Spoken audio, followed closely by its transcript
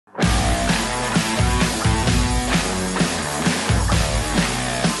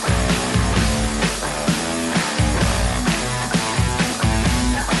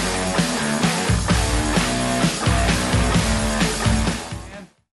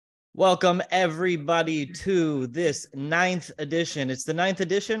Welcome everybody to this 9th edition. It's the 9th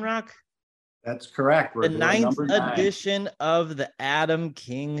edition, Rock? That's correct. We're the 9th edition of the Adam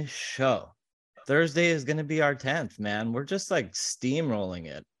King Show. Thursday is going to be our 10th, man. We're just like steamrolling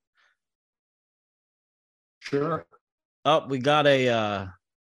it. Sure. Oh, we got we're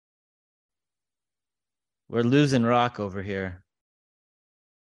losing Rock over here.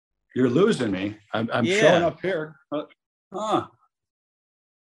 You're losing me. I'm showing up here.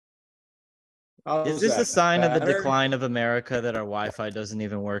 Is this a sign of the decline of America that our Wi-Fi doesn't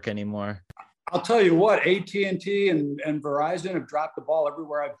even work anymore? I'll tell you what, AT&T and Verizon have dropped the ball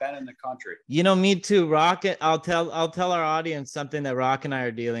everywhere I've been in the country. You know, me too. Rock, I'll tell our audience something that Rock and I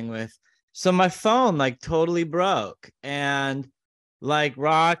are dealing with. So my phone like totally broke, and like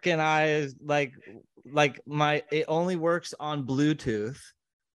Rock and I it only works on Bluetooth.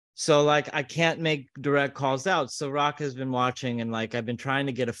 So like I can't make direct calls out. So Rock has been watching, and like I've been trying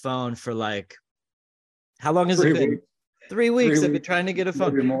to get a phone for like, how long has it been? 3 weeks. I've been trying to get a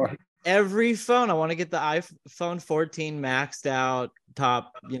phone. Maybe more. Every phone. I want to get the iPhone 14 maxed out,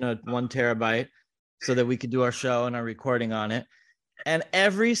 top, 1 terabyte, so that we could do our show and our recording on it. And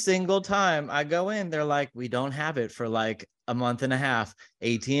every single time I go in, they're like, we don't have it for like a month and a half.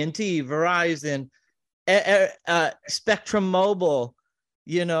 AT&T, Verizon, Spectrum Mobile,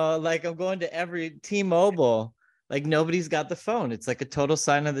 like I'm going to every T-Mobile. Like nobody's got the phone. It's like a total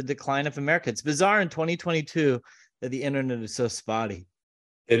sign of the decline of America. It's bizarre in 2022 that the internet is so spotty.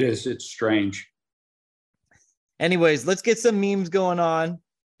 It is. It's strange. Anyways, let's get some memes going on.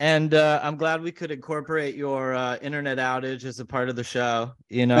 And I'm glad we could incorporate your internet outage as a part of the show,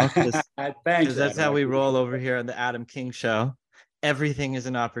 because that's how we roll over here on the Adam King Show. Everything is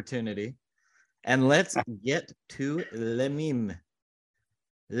an opportunity. And let's get to le meme.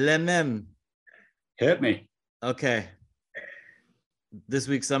 Le meme. Hit me. Okay. This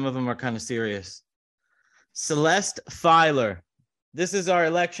week, some of them are kind of serious. Celeste Filer. This is our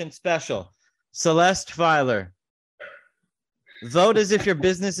election special. Celeste Filer. Vote as if your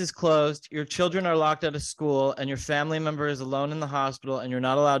business is closed, your children are locked out of school, and your family member is alone in the hospital, and you're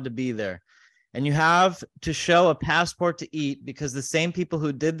not allowed to be there. And you have to show a passport to eat because the same people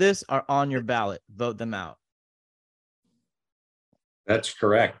who did this are on your ballot. Vote them out. That's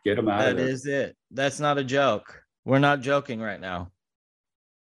correct. Get them out of there. That is it. That's not a joke. We're not joking right now.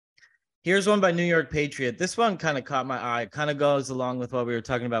 Here's one by New York Patriot. This one kind of caught my eye. Kind of goes along with what we were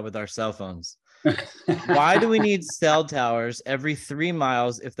talking about with our cell phones. Why do we need cell towers every 3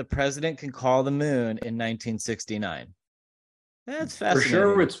 miles if the president can call the moon in 1969? That's fascinating. For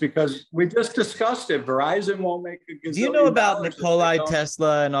sure, it's because we just discussed it. Verizon won't make a gazillion. Do you know about Nikola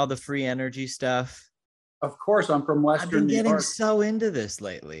Tesla and all the free energy stuff? Of course, I'm from Western New York. I've been getting so into this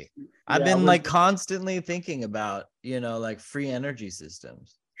lately. I've been like constantly thinking about, like free energy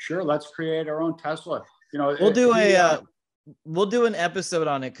systems. Sure, let's create our own Tesla. We'll do an episode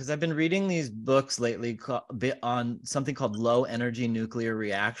on it because I've been reading these books lately on something called low energy nuclear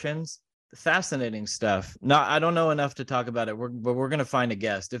reactions. Fascinating stuff. I don't know enough to talk about it, but we're going to find a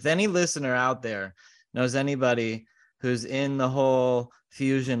guest. If any listener out there knows anybody who's in the whole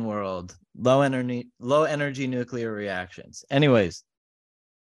fusion world, low energy nuclear reactions. Anyways,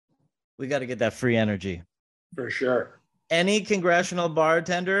 we got to get that free energy. For sure. Any congressional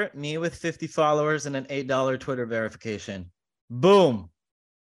bartender, me with 50 followers and an $8 Twitter verification. Boom.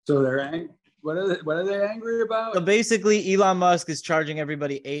 So they're what are they angry about? So basically, Elon Musk is charging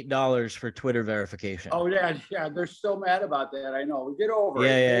everybody $8 for Twitter verification. Oh yeah, they're still mad about that. I know. We get over it.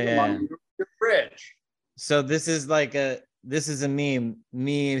 Yeah. You're rich. So this is a meme.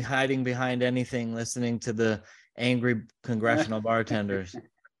 Me hiding behind anything, listening to the angry congressional bartenders.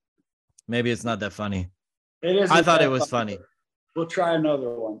 Maybe it's not that funny. It is. I thought it was funny. We'll try another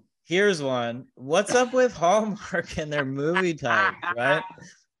one. Here's one. What's up with Hallmark and their movie types, right?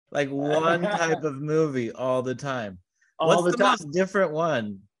 Like one type of movie all the time. What's the most different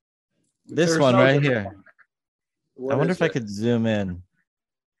one? This one right here. I wonder if I could zoom in.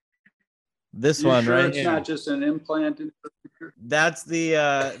 This one right here. It's not just an implant. That's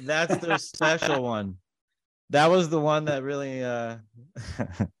their special one. That was the one that really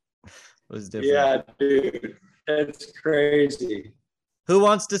was different. Yeah, dude, it's crazy. Who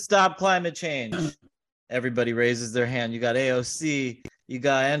wants to stop climate change? Everybody raises their hand. You got AOC, you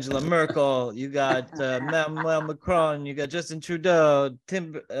got Angela Merkel, you got Emmanuel Macron, you got Justin Trudeau,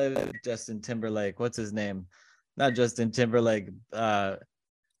 Justin Timberlake. What's his name? Not Justin Timberlake. Not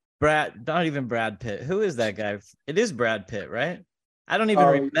even Brad Pitt. Who is that guy? It is Brad Pitt, right? I don't even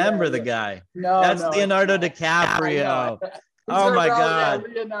remember the guy. No, that's Leonardo DiCaprio. Oh my God.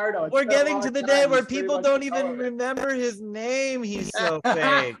 Leonardo. We're getting to the day where people don't even remember his name. He's so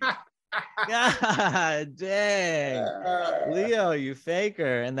fake. God dang. Leo, you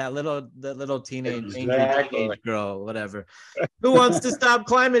faker. And that little teenage teenage girl, whatever. Who wants to stop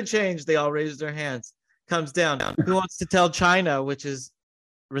climate change? They all raise their hands. Comes down. Who wants to tell China, which is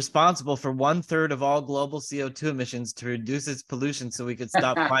responsible for 1/3 of all global CO2 emissions, to reduce its pollution so we could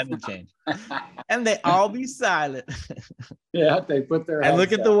stop climate change? And they all be silent. Yeah, they put their and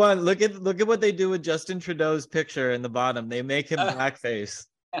look at the one. Look at what they do with Justin Trudeau's picture in the bottom. They make him blackface.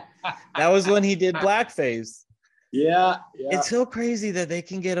 That was when he did blackface. Yeah. It's so crazy that they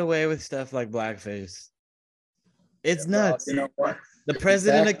can get away with stuff like blackface. It's nuts. Well, you know what? The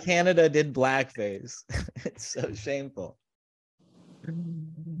president of Canada did blackface. It's so shameful.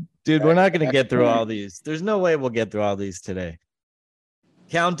 Dude, we're not going to get through all these. There's no way we'll get through all these today.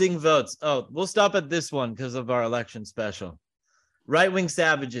 Counting votes. Oh, we'll stop at this one because of our election special. Right-wing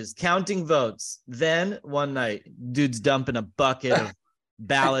savages counting votes. Then one night, dude's dumping a bucket of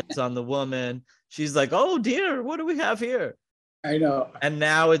ballots on the woman. She's like, oh dear, what do we have here? I know. And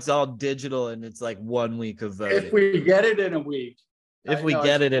now it's all digital and it's like 1 week of voting. If we get it in a week.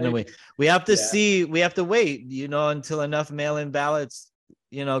 We have to see, we have to wait, until enough mail-in ballots,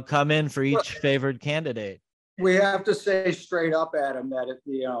 come in for each favored candidate. We have to say straight up, Adam, that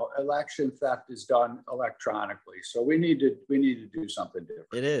election theft is done electronically. So we need to do something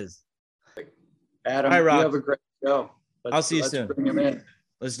different. It is. Adam, you have a great show. I'll see you soon. Bring him in.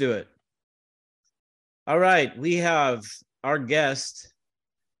 Let's do it. All right. We have our guest,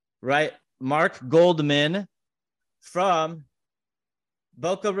 right? Mark Goldman from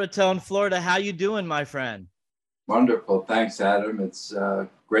Boca Raton, Florida. How you doing, my friend? Wonderful. Thanks, Adam. It's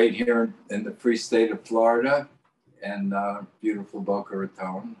great here in the free state of Florida and beautiful Boca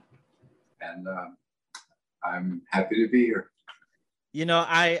Raton. And I'm happy to be here.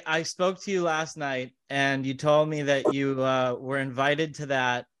 I spoke to you last night and you told me that you were invited to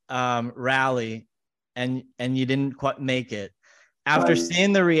that rally and you didn't quite make it. After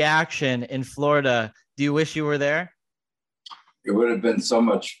seeing the reaction in Florida, do you wish you were there? It would have been so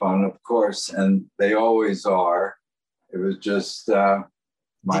much fun, of course, and they always are. It was just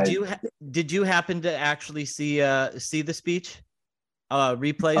Did you happen to actually see the speech,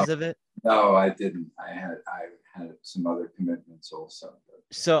 replays of it? No, I didn't. I had some other commitments also.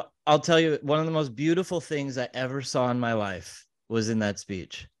 So I'll tell you, one of the most beautiful things I ever saw in my life was in that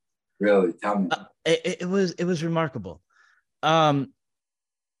speech. Really? Tell me. It was remarkable.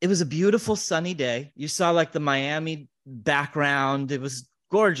 It was a beautiful sunny day. You saw like the Miami background. It was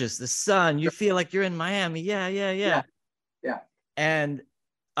gorgeous. The sun, you feel like you're in Miami. Yeah. And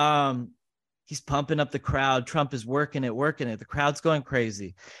he's pumping up the crowd. Trump is working it. The crowd's going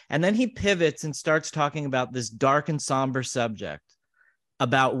crazy. And then he pivots and starts talking about this dark and somber subject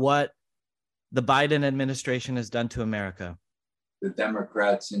about what the Biden administration has done to America. The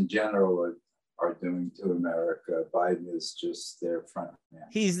Democrats in general are doing to America. Biden is just their front man.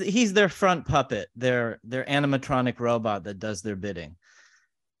 He's their front puppet, their animatronic robot that does their bidding.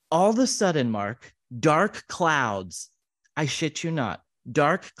 All of a sudden, Mark, dark clouds, I shit you not,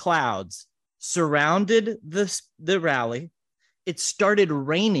 dark clouds surrounded the rally. It started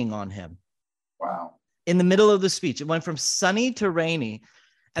raining on him. Wow. In the middle of the speech. It went from sunny to rainy.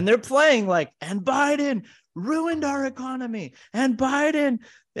 And they're playing like, and Biden ruined our economy. And Biden,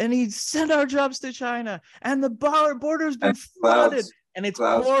 and he sent our jobs to China. And the border's been flooded. And it's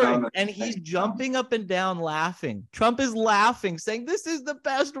pouring. And he's jumping up and down laughing. Trump is laughing, saying, this is the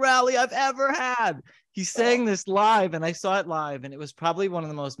best rally I've ever had. He's saying this live, and I saw it live. And it was probably one of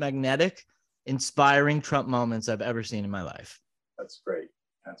the most magnetic, inspiring Trump moments I've ever seen in my life. That's great.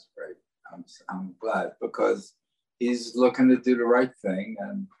 That's great. I'm glad, because he's looking to do the right thing,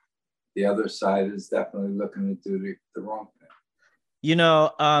 and the other side is definitely looking to do the wrong thing.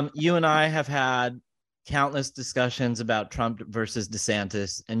 You and I have had countless discussions about Trump versus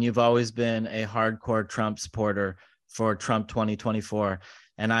DeSantis, and you've always been a hardcore Trump supporter for Trump 2024.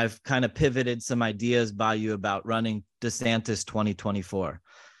 And I've kind of pivoted some ideas by you about running DeSantis 2024.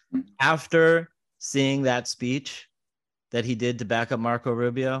 After seeing that speech that he did to back up Marco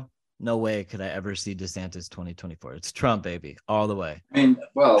Rubio, no way could I ever see DeSantis 2024. It's Trump, baby, all the way. I mean,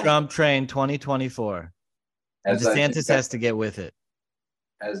 well, Trump train 2024. And DeSantis has to get with it.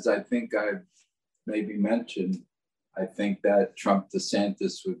 As I think I've maybe mentioned, I think that Trump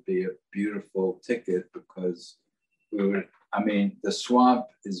DeSantis would be a beautiful ticket, because the swamp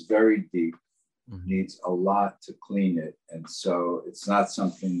is very deep, needs a lot to clean it. And so it's not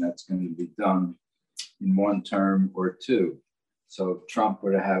something that's going to be done in one term or two. So if Trump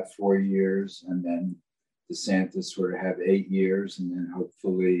were to have 4 years and then DeSantis were to have 8 years, and then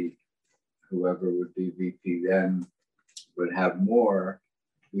hopefully whoever would be VP then would have more,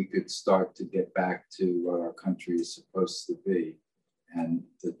 we could start to get back to what our country is supposed to be, and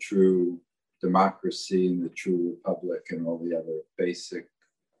the true democracy and the true republic and all the other basic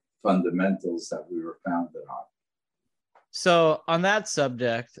fundamentals that we were founded on. So on that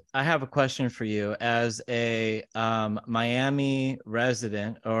subject, I have a question for you as a Miami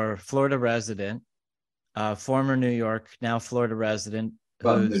resident or Florida resident, former New York, now Florida resident,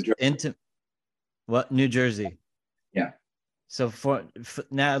 who's into what? New Jersey. Yeah. So for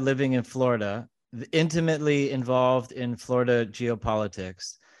now living in Florida, intimately involved in Florida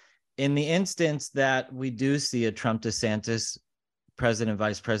geopolitics. In the instance that we do see a Trump DeSantis president,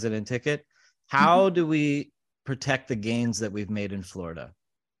 vice president ticket, how do we protect the gains that we've made in Florida?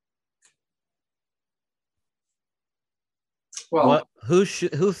 Well, who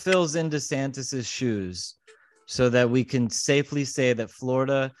fills in DeSantis's shoes so that we can safely say that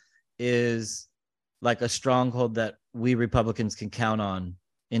Florida is like a stronghold that we Republicans can count on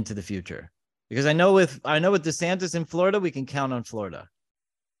into the future? Because I know with DeSantis in Florida, we can count on Florida.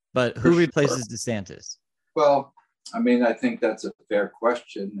 But who replaces DeSantis? Well, I mean, I think that's a fair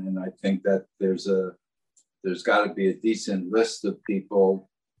question, and I think that there's got to be a decent list of people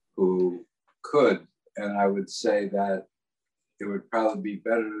who could, and I would say that it would probably be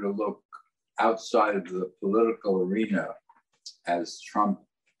better to look outside of the political arena, as Trump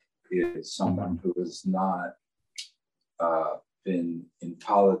is someone who has not been in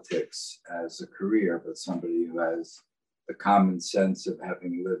politics as a career, but somebody who has the common sense of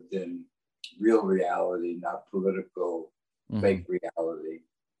having lived in real reality, not political fake reality.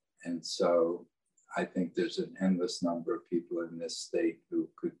 And so I think there's an endless number of people in this state who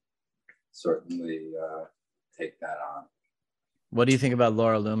could certainly take that on. What do you think about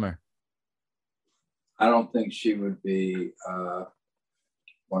Laura Loomer? I don't think she would be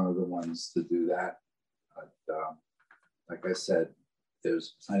one of the ones to do that. But like I said,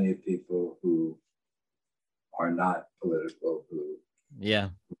 there's plenty of people who are not political who I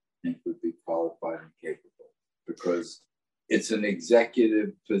think would be qualified and capable, because it's an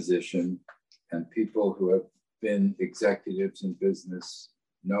executive position, and people who have been executives in business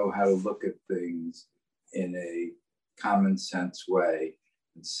know how to look at things in a common sense way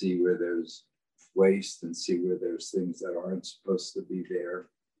and see where there's waste and see where there's things that aren't supposed to be there,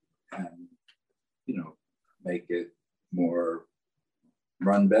 and, you know, make it more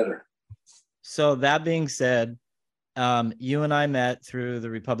run better. So that being said, you and I met through the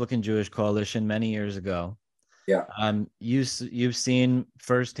Republican Jewish Coalition many years ago. Yeah. You've seen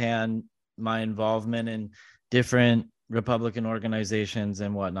firsthand my involvement in different Republican organizations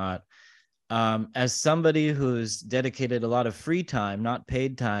and whatnot. As somebody who's dedicated a lot of free time, not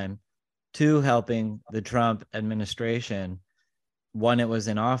paid time, to helping the Trump administration when it was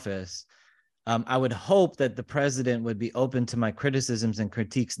in office, I would hope that the president would be open to my criticisms and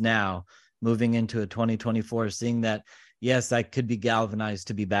critiques now, moving into a 2024, seeing that, yes, I could be galvanized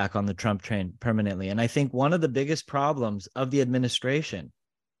to be back on the Trump train permanently. And I think one of the biggest problems of the administration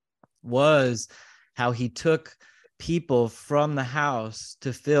was how he took people from the House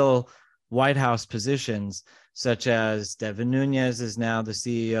to fill White House positions, such as Devin Nunes is now the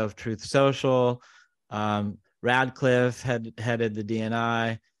CEO of Truth Social. Radcliffe headed the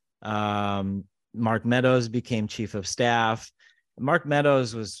DNI. Mark Meadows became chief of staff. Mark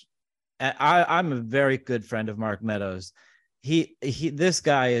Meadows was, I'm a very good friend of Mark Meadows. This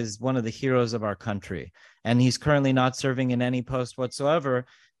guy is one of the heroes of our country, and he's currently not serving in any post whatsoever.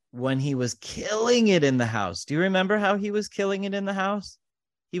 When he was killing it in the House, do you remember how he was killing it in the House?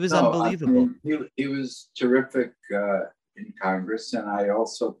 He was unbelievable. I mean, he was terrific in Congress, and I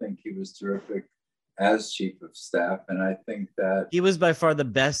also think he was terrific as chief of staff. And I think that he was by far the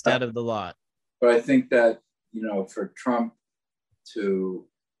best out of the lot. But I think that, you know, for Trump to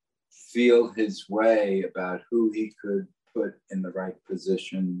feel his way about who he could put in the right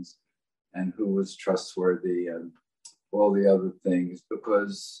positions and who was trustworthy and all the other things,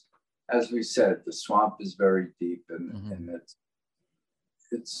 because as we said, the swamp is very deep, and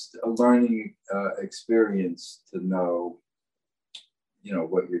it's a learning experience to know, you know,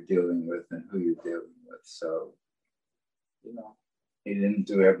 what you're dealing with and who you're dealing with. So, you know, he didn't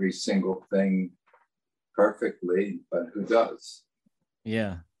do every single thing perfectly, but who does?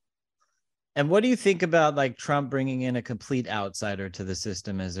 Yeah. And what do you think about like Trump bringing in a complete outsider to the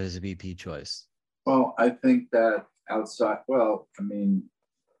system as his VP choice? Well, I think that I mean,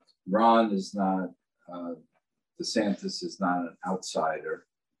 Ron is not, DeSantis is not an outsider.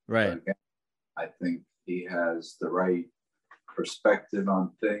 Right. Again, I think he has the right perspective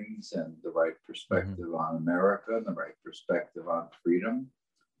on things, and the right perspective on America, and the right perspective on freedom,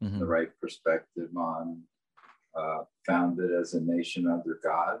 the right perspective on founded as a nation under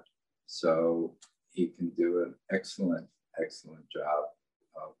God. So he can do an excellent job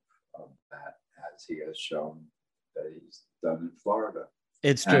of that, as he has shown that he's done in Florida.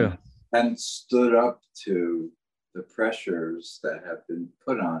 It's true. And stood up to the pressures that have been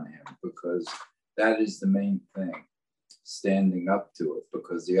put on him, because that is the main thing, standing up to it,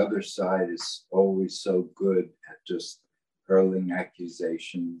 because the other side is always so good at just hurling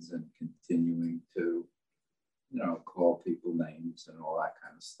accusations and continuing to, call people names and all that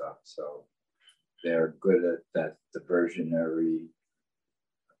kind of stuff. So they're good at that diversionary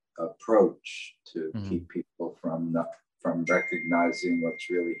approach to keep people from recognizing what's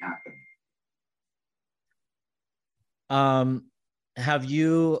really happening. Have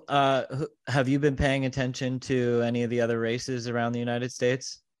you been paying attention to any of the other races around the United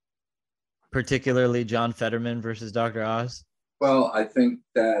States, particularly John Fetterman versus Dr. Oz? Well, I think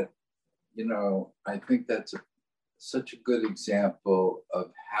that, that's such a good example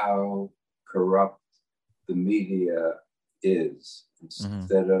of how corrupt the media is,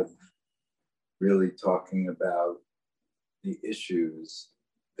 instead of really talking about the issues.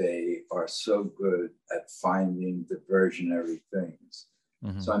 They are so good at finding diversionary things.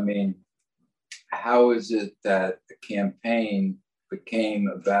 So, I mean, how is it that the campaign became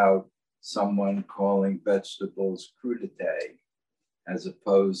about someone calling vegetables crudité, as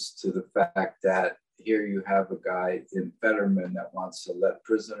opposed to the fact that here you have a guy in Fetterman that wants to let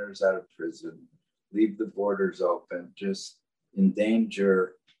prisoners out of prison, leave the borders open, just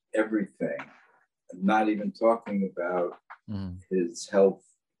endanger everything, not even talking about his health.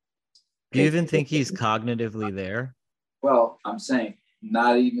 Do you even think he's cognitively there? Well, I'm saying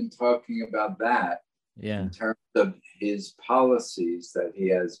not even talking about that. Yeah. In terms of his policies that he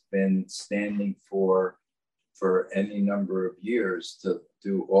has been standing for any number of years, to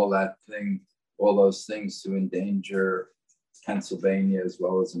do all those things to endanger Pennsylvania as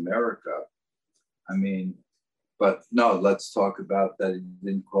well as America. I mean, but no, let's talk about that he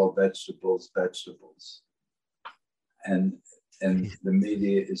didn't call vegetables. And the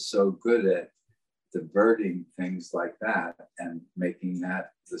media is so good at diverting things like that and making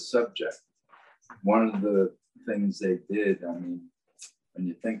that the subject. One of the things they did, I mean, when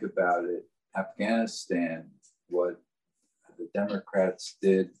you think about it, Afghanistan, what the Democrats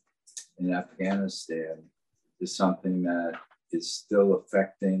did in Afghanistan is something that is still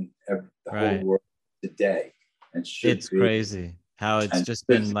affecting the whole world today. And it's crazy how it's just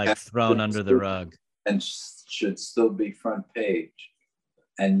been like thrown under the rug. And should still be front page.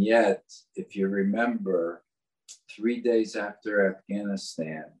 And yet, if you remember, 3 days after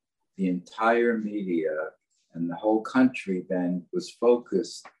Afghanistan, the entire media and the whole country then was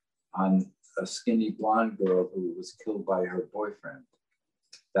focused on a skinny blonde girl who was killed by her boyfriend.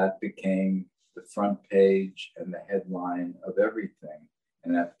 That became the front page and the headline of everything.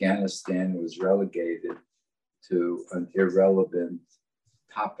 And Afghanistan was relegated to an irrelevant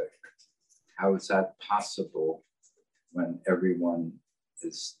topic. How is that possible when everyone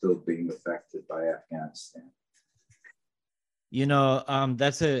is still being affected by Afghanistan?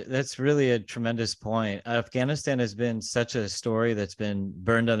 That's really a tremendous point. Afghanistan has been such a story that's been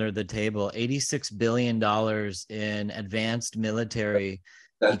burned under the table. $86 billion in advanced military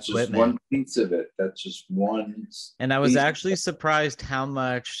That's equipment. Just one piece of it. That's just one. And I was actually surprised how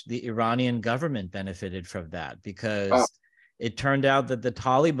much the Iranian government benefited from that, because it turned out that the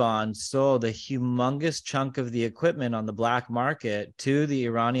Taliban sold a humongous chunk of the equipment on the black market to the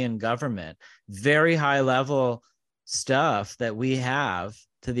Iranian government. Very high level stuff that we have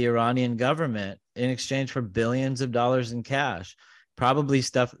to the Iranian government in exchange for billions of dollars in cash. Probably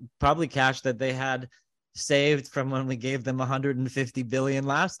cash that they had saved from when we gave them 150 billion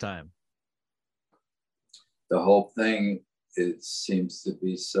last time. The whole thing, it seems to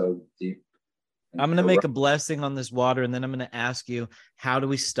be so deep. I'm going to make a blessing on this water, and then I'm going to ask you, how do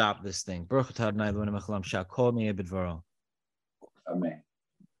we stop this thing? Amen.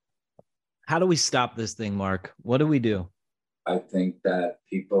 How do we stop this thing, Mark? What do we do? I think that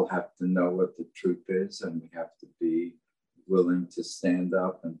people have to know what the truth is, and we have to be willing to stand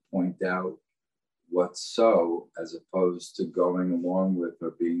up and point out what's so, as opposed to going along with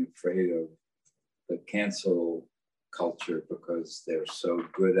or being afraid of the cancel culture, because they're so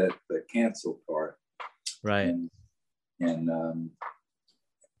good at the cancel part. Right. And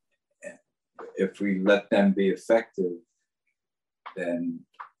if we let them be effective, then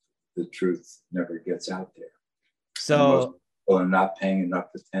the truth never gets out there. So people are not paying enough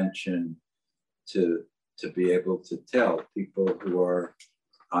attention to to be able to tell people who are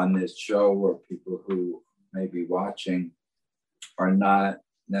on this show or people who may be watching are not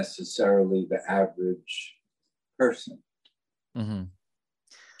necessarily the average person. Mm-hmm.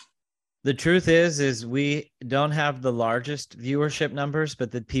 The truth is we don't have the largest viewership numbers,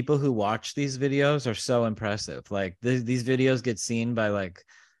 but the people who watch these videos are so impressive. Like these videos get seen by like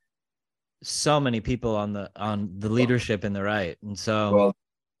so many people on the leadership in the right, and so well,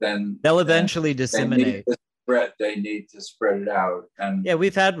 then they'll eventually disseminate. They need to spread it out. And yeah,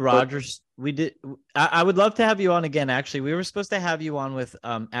 we've had Rogers. We did. I would love to have you on again. Actually, we were supposed to have you on with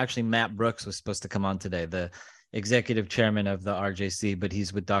actually Matt Brooks was supposed to come on today, the executive chairman of the RJC, but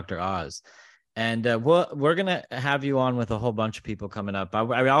he's with Dr. Oz. And we're going to have you on with a whole bunch of people coming up.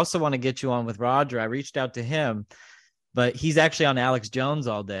 I also want to get you on with Roger. I reached out to him, but he's actually on Alex Jones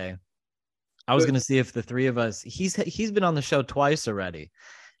all day. I was going to see if the three of us, he's been on the show twice already.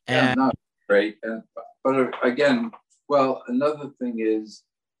 And not great. But again, well, another thing is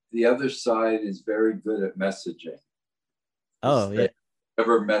the other side is very good at messaging. Oh, yeah.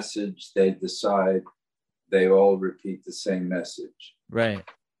 Whatever message they decide, they all repeat the same message. Right.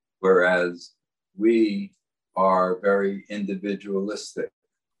 Whereas we are very individualistic,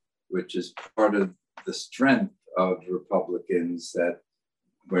 which is part of the strength of Republicans, that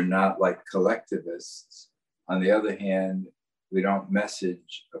we're not like collectivists. On the other hand, we don't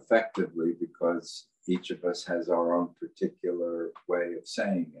message effectively because each of us has our own particular way of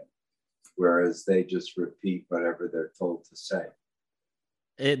saying it, whereas they just repeat whatever they're told to say.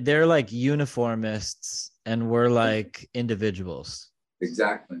 They're like uniformists and we're like individuals.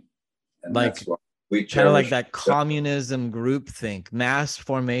 Exactly. And like that's why we kind of like that communism groupthink, mass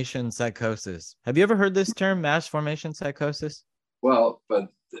formation psychosis. Have you ever heard this term, mass formation psychosis? Well, but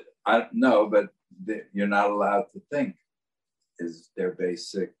I know, but you're not allowed to think is their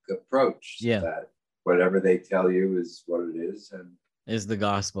basic approach. Yeah. That whatever they tell you is what it is, and is the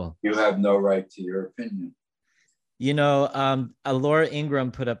gospel. You have no right to your opinion. You know, Laura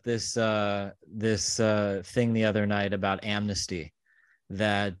Ingraham put up this thing the other night about amnesty,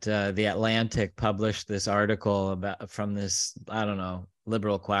 that the Atlantic published this article about from this, I don't know,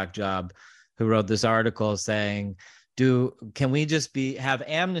 liberal quack job who wrote this article saying, can we just have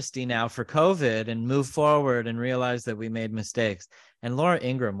amnesty now for COVID and move forward and realize that we made mistakes? And Laura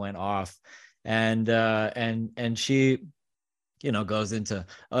Ingraham went off, and she, goes into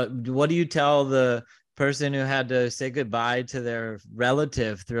what do you tell the person who had to say goodbye to their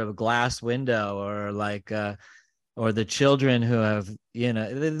relative through a glass window, or the children who have,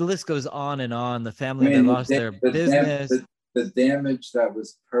 the list goes on and on. The family that lost their business. The damage that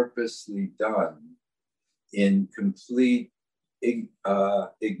was purposely done in complete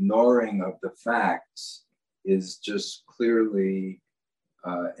ignoring of the facts is just clearly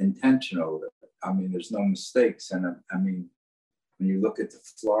intentional. I mean, there's no mistakes. And I mean, when you look at the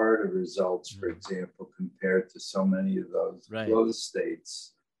Florida results, for example, compared to so many of those closed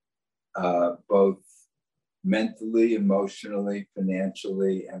states, both mentally, emotionally,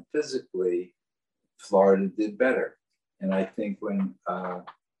 financially, and physically, Florida did better. And I think when,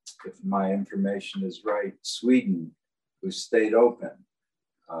 if my information is right, Sweden, who stayed open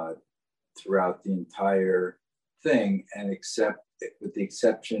throughout the entire thing, and with the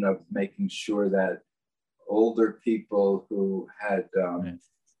exception of making sure that older people who had,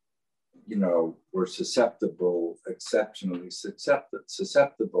 were exceptionally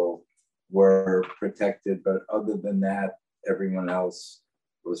susceptible, were protected. But other than that, everyone else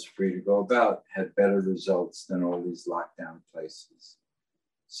was free to go about, had better results than all these lockdown places.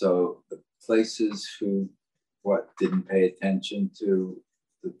 So the places who didn't pay attention to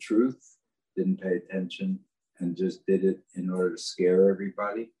the truth, didn't pay attention, and just did it in order to scare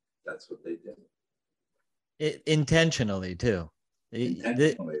everybody, that's what they did. Intentionally too.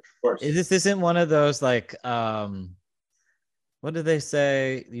 Intentionally, of course. This isn't one of those like, what do they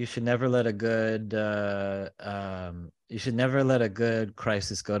say? You should never let a good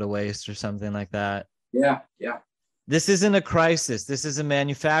crisis go to waste, or something like that. Yeah. This isn't a crisis. This is a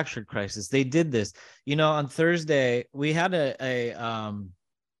manufactured crisis. They did this. On Thursday, we had a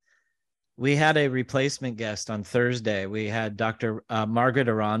replacement guest on Thursday. We had Dr. Margaret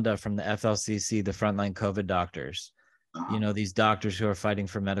Aranda from the FLCC, the frontline COVID doctors. These doctors who are fighting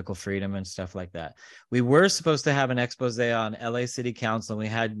for medical freedom and stuff like that. We were supposed to have an expose on LA City Council. We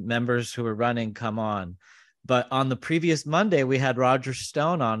had members who were running come on. But on the previous Monday, we had Roger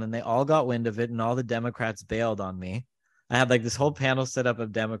Stone on, and they all got wind of it, and all the Democrats bailed on me. I had like this whole panel set up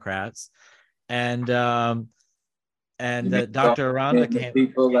of Democrats, and Dr. Aranda came.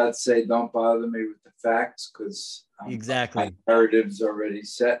 People that say, don't bother me with the facts, because exactly, my narrative's already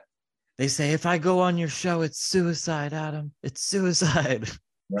set. They say, if I go on your show, it's suicide, Adam. It's suicide.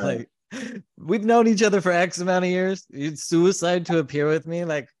 Right. Like, we've known each other for X amount of years. It's suicide to appear with me.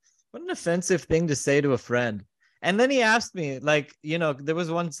 Like, what an offensive thing to say to a friend. And then he asked me, like, you know, there was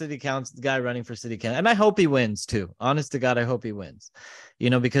one city council guy running for city council, and I hope he wins too. Honest to God, I hope he wins.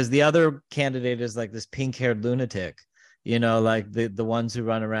 You know, because the other candidate is like this pink-haired lunatic. You know, like the ones who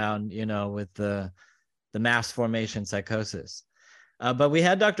run around, you know, with the mass formation psychosis. But we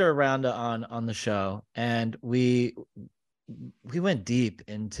had Dr. Aranda on the show, and we went deep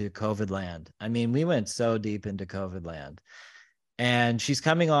into COVID land. I mean, we went so deep into COVID land. And she's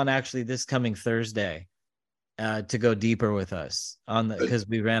coming on actually this coming Thursday to go deeper with us on the, because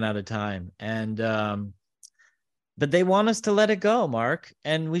we ran out of time. And but they want us to let it go, Mark,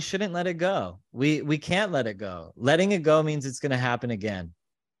 and we shouldn't let it go. We can't let it go. Letting it go means it's going to happen again.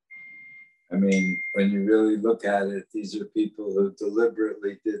 I mean, when you really look at it, these are people who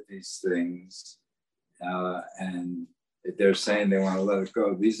deliberately did these things, and if they're saying they want to let it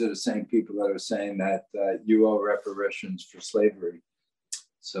go, these are the same people that are saying that you owe reparations for slavery.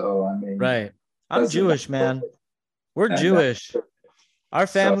 So, I mean, right. I'm Jewish, man. We're Jewish. Our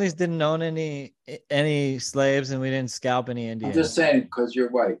families didn't own any slaves, and we didn't scalp any Indians. I'm just saying, because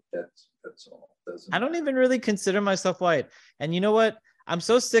you're white, that's all. I don't even really consider myself white. And you know what? I'm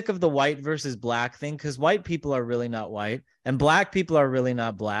so sick of the white versus black thing, because white people are really not white and black people are really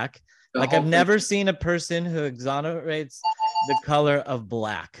not black. Like, I've never seen a person who exonerates the color of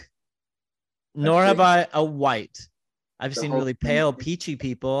black, nor have I a white. I've seen really pale, peachy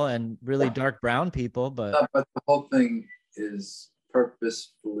people and really dark brown people, but the whole thing is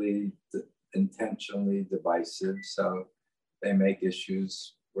purposefully, intentionally divisive. So they make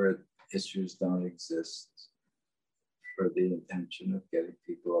issues where issues don't exist for the intention of getting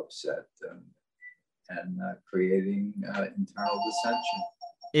people upset and creating internal dissension.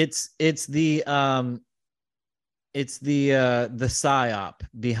 It's the psyop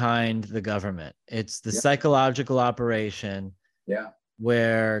behind the government. It's the psychological operation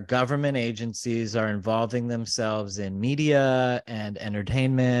where government agencies are involving themselves in media and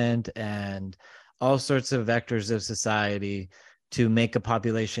entertainment and all sorts of vectors of society to make a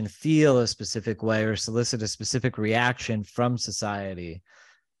population feel a specific way or solicit a specific reaction from society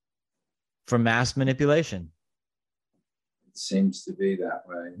for mass manipulation. It seems to be that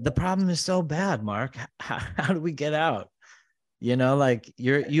way. The problem is so bad, Mark. How do we get out? You know, like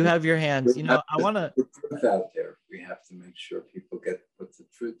you have your hands, you know, I want to put truth out there. We have to make sure people get what the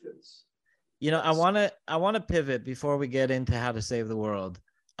truth is. You know, I want to pivot before we get into how to save the world.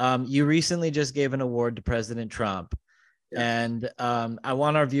 You recently just gave an award to President Trump. And I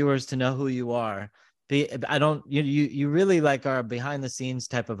want our viewers to know who you are. You really like are a behind the scenes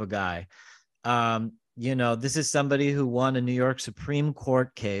type of a guy. You know, this is somebody who won a New York Supreme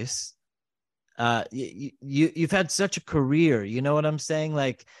Court case. You've had such a career, you know what I'm saying?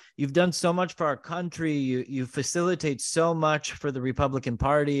 Like, you've done so much for our country. You facilitate so much for the Republican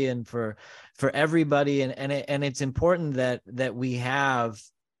Party and for everybody. And it's important that we have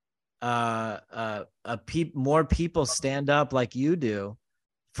more people stand up like you do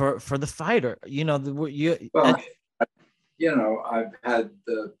for the fighter. You know, you know, I've had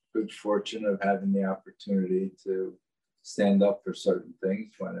the good fortune of having the opportunity to stand up for certain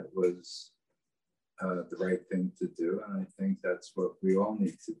things when it was the right thing to do. And I think that's what we all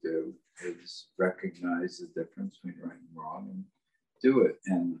need to do, is recognize the difference between right and wrong and do it.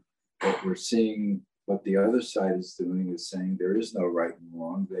 And what we're seeing, what the other side is doing, is saying there is no right and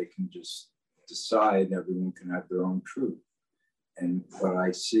wrong. They can just decide, everyone can have their own truth. And what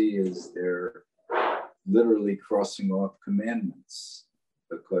I see is they're literally crossing off commandments,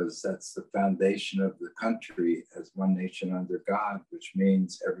 because that's the foundation of the country as one nation under God, which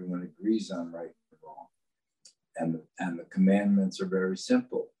means everyone agrees on right and wrong. And the commandments are very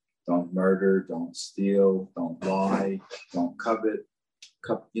simple. Don't murder, don't steal, don't lie, don't covet,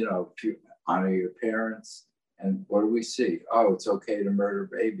 you know, honor your parents. And what do we see? Oh, it's okay to murder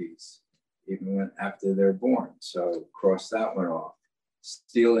babies, even after they're born. So cross that one off.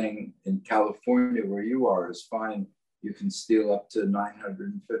 Stealing in California, where you are, is fine. You can steal up to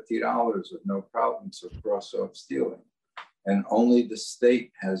 $950 with no problem, so cross off stealing. And only the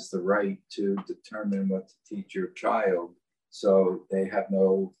state has the right to determine what to teach your child, so they have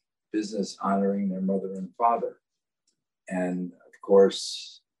no business honoring their mother and father. And of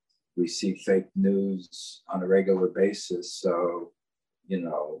course, we see fake news on a regular basis, so you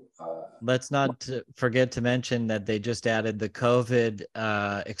know. Let's not forget to mention that they just added the COVID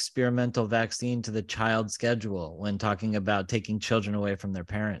experimental vaccine to the child schedule when talking about taking children away from their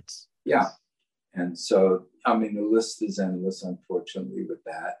parents. Yeah. And so, I mean, the list is endless, unfortunately, with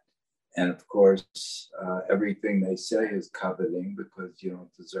that. And of course, everything they say is coveting because you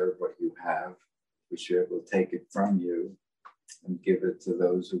don't deserve what you have. We should be able to take it from you and give it to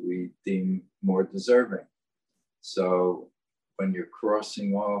those who we deem more deserving. So when you're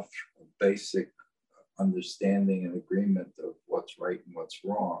crossing off a basic understanding and agreement of what's right and what's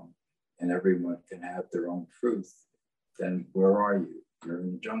wrong, and everyone can have their own truth, then where are you? You're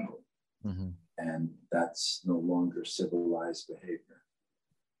in the jungle. Mm-hmm. And that's no longer civilized behavior.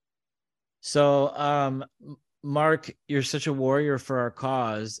 So, Mark, you're such a warrior for our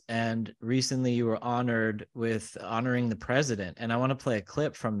cause, and recently you were honored with honoring the president. And I want to play a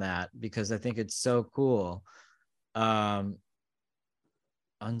clip from that because I think it's so cool.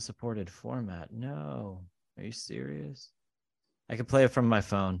 Unsupported format. No, are you serious? I could play it from my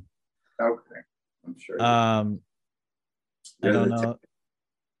phone. Okay, I'm sure. I don't know.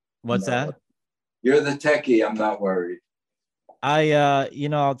 What's that? You're the techie. I'm not worried.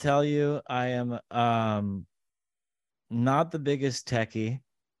 I'll tell you, I am not the biggest techie.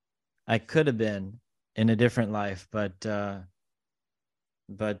 I could have been in a different life, but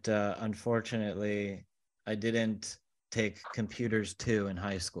unfortunately, I didn't take computers 2 in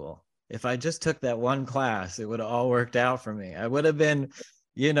high school. If I just took that one class, it would have all worked out for me. I would have been,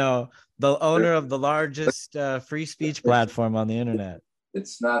 the owner of the largest free speech platform on the internet.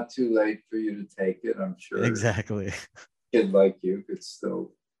 It's not too late for you to take it, I'm sure. Exactly. A kid like you could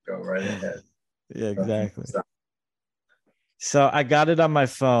still go right ahead. Yeah, exactly. So I got it on my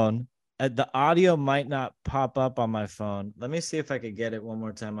phone. The audio might not pop up on my phone. Let me see if I could get it one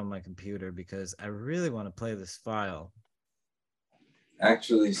more time on my computer because I really want to play this file.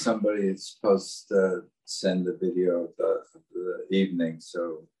 Actually, somebody is supposed to send the video of the evening.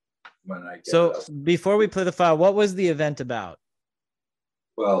 So when I get before we play the file, what was the event about?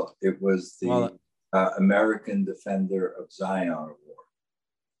 Well, it was the American Defender of Zion Award.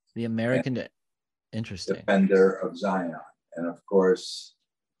 The American Interesting. Defender of Zion. And of course,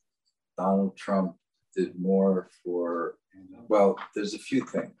 Donald Trump did more for, well, there's a few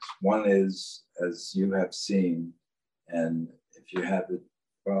things. One is, as you have seen, and if you have it,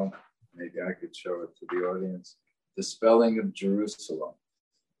 well, maybe I could show it to the audience, the spelling of Jerusalem,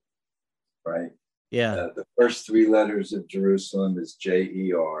 right? Yeah. The first 3 letters of Jerusalem is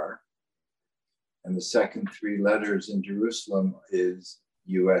J-E-R. And the second 3 letters in Jerusalem is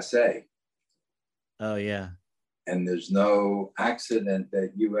USA. Oh, yeah. And there's no accident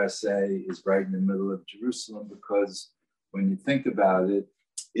that USA is right in the middle of Jerusalem because when you think about it,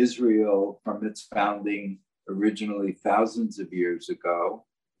 Israel, from its founding originally thousands of years ago,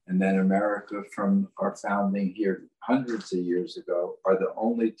 and then America from our founding here hundreds of years ago, are the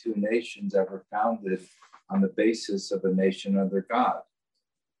only 2 nations ever founded on the basis of a nation under God.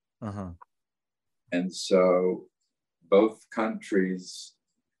 Uh-huh. And so both countries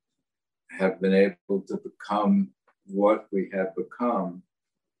have been able to become what we have become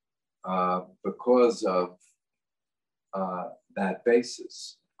because of that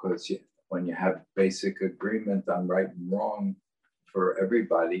basis. Because when you have basic agreement on right and wrong for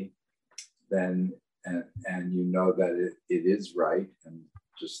everybody, then and you know that it is right, and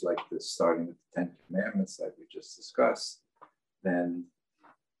just like this, starting with the 10 Commandments like we just discussed, then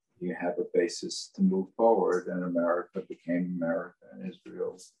you have a basis to move forward, and America became America, and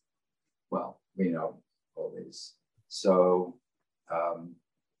Israel, well, we know all these. So,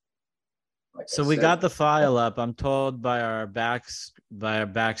 we got the file up. I'm told by our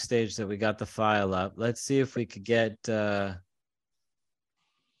backstage that we got the file up. Let's see if we could get.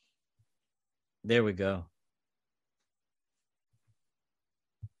 There we go.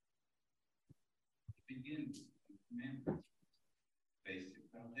 Begin with the commandments, basic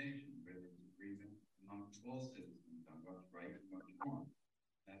foundation, where there's agreement among all citizens on what's right and what's wrong.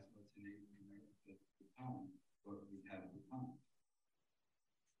 That's what's enabling America to become what we have become.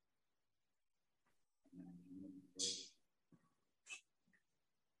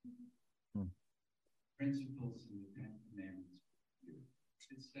 Principles in the 10 Commandments.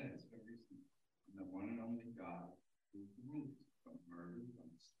 It says everything. And the one and only God is the rules. Don't murder,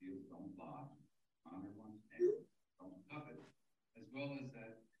 don't steal, don't lie, honor one's parents, don't covet, as well as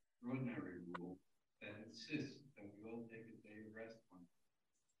that extraordinary rule that insists that we all take a day of rest one.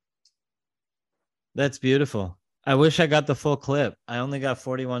 That's beautiful. I wish I got the full clip. I only got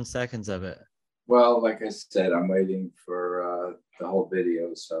 41 seconds of it. Well, like I said, I'm waiting for the whole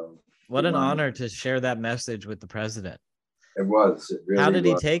video. So what an honor to share that message with the president. It was. It really. How did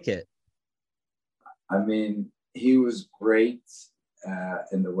he take it? I mean, he was great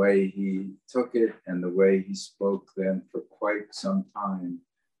in the way he took it and the way he spoke then for quite some time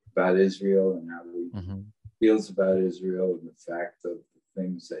about Israel and how he feels about Israel and the fact of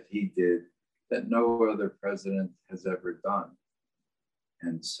things that he did that no other president has ever done.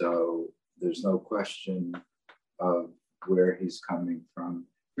 And so there's no question of where he's coming from,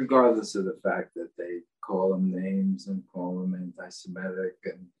 regardless of the fact that they call him names and call him anti-Semitic,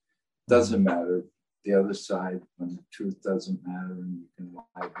 and doesn't matter. The other side, when the truth doesn't matter and you can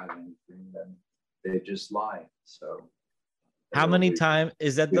lie about anything, then they just lie. So how many times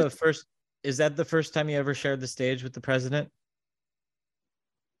is that the first time you ever shared the stage with the president?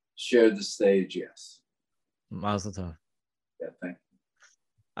 Shared the stage, yes. Mazel tov. Yeah, thank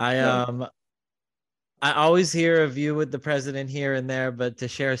you. I always hear of you with the president here and there, but to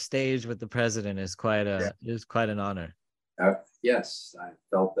share a stage with the president is quite an honor. Yes, I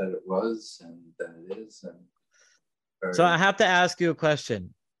felt that it was, and that it is. And so I have to ask you a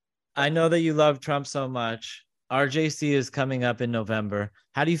question. I know that you love Trump so much. RJC is coming up in November.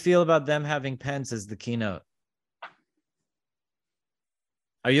 How do you feel about them having Pence as the keynote?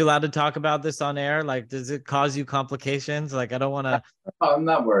 Are you allowed to talk about this on air? Like, does it cause you complications? Like, I don't want to. I'm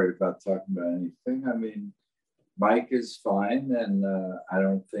not worried about talking about anything. I mean, Mike is fine, and I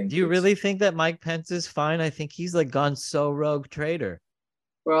don't think. Do you really think that Mike Pence is fine? I think he's like gone so rogue trader.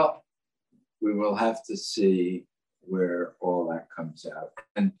 Well, we will have to see where all that comes out.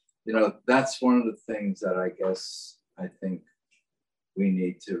 And, you know, that's one of the things that I think we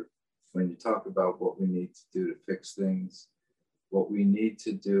need to, when you talk about what we need to do to fix things, what we need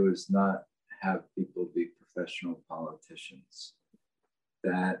to do is not have people be professional politicians.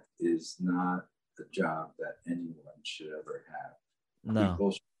 That is not the job that anyone should ever have. No.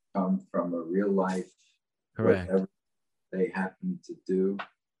 People should come from a real life, correct, whatever they happen to do,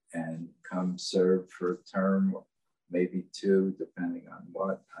 and come serve for a term, maybe two, depending on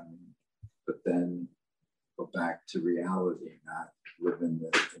what. I mean, but then go back to reality, not live in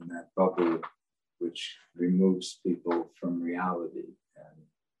that bubble, which removes people from reality. And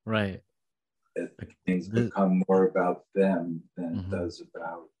right, things become more about them than it does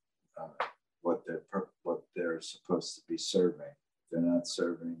about what they're supposed to be serving. They're not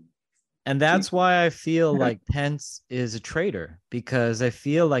serving. And that's why I feel like Pence is a traitor, because I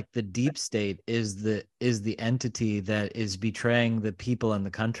feel like the deep state is the entity that is betraying the people in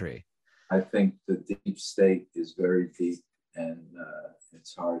the country. I think the deep state is very deep, and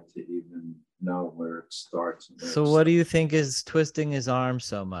it's hard to even know where it starts. So what do you think is twisting his arm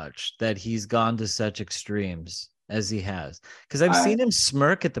so much that he's gone to such extremes as he has? Because I've seen him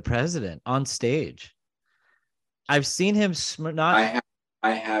smirk at the president on stage. I've seen him smirk.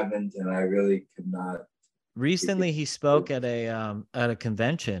 I haven't, and I really could not. Recently, he spoke at a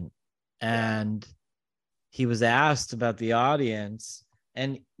convention, and he was asked about the audience.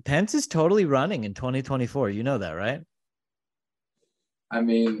 And Pence is totally running in 2024. You know that, right? I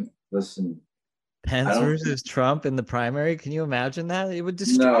mean, listen. Pence versus Trump in the primary. Can you imagine that? It would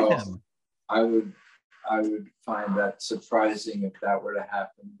destroy him. I would find that surprising if that were to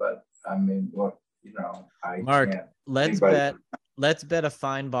happen. But I mean, what, you know, Mark, let's bet a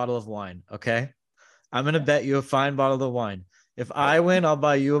fine bottle of wine. Okay. I'm going to bet you a fine bottle of wine. If I win, I'll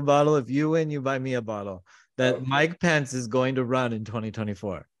buy you a bottle. If you win, you buy me a bottle. That Mike Pence is going to run in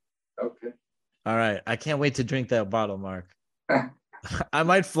 2024. Okay. All right. I can't wait to drink that bottle, Mark. I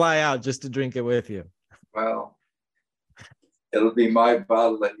might fly out just to drink it with you. Well, it'll be my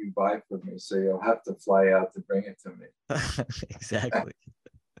bottle that you buy for me, so you'll have to fly out to bring it to me. Exactly.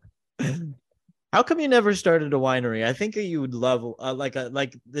 How come you never started a winery? I think you would love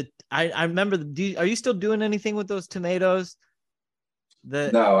I remember. Are you still doing anything with those tomatoes?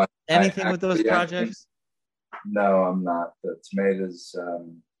 No. Anything with those projects? No, I'm not. The tomatoes.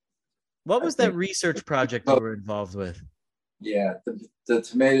 What was that research project you were involved with? Yeah, the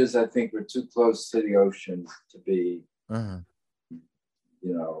tomatoes, I think, were too close to the ocean to be, you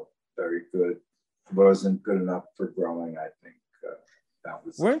know, very good. It wasn't good enough for growing, I think. That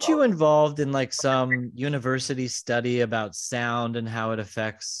was. Weren't you involved in like some university study about sound and how it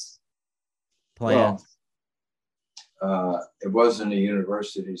affects plants? Well, it wasn't a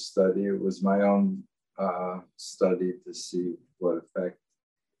university study. It was my own study to see what effect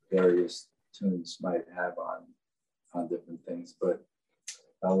various tunes might have on different things. But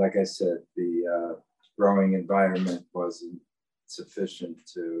like I said, the growing environment wasn't sufficient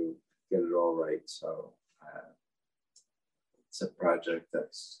to get it all right. So it's a project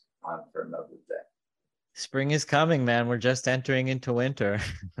that's on for another day. Spring is coming, man. We're just entering into winter.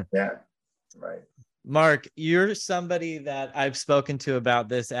 Yeah, right. Mark, you're somebody that I've spoken to about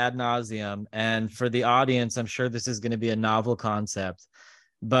this ad nauseum. And for the audience, I'm sure this is going to be a novel concept.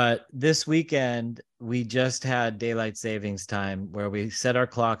 But this weekend, we just had daylight savings time where we set our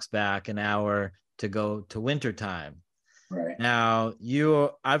clocks back an hour to go to winter time. Right. Now,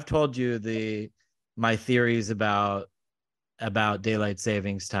 I've told you my theories about daylight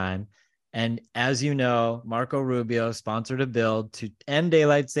savings time. And as you know, Marco Rubio sponsored a bill to end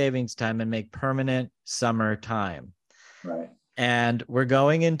daylight savings time and make permanent summer time. Right. And we're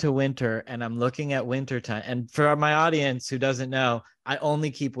going into winter, and I'm looking at winter time. And for my audience who doesn't know, I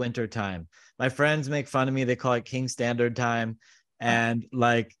only keep winter time. My friends make fun of me. They call it King Standard Time. And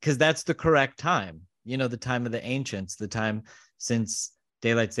like, because that's the correct time, the time of the ancients, the time since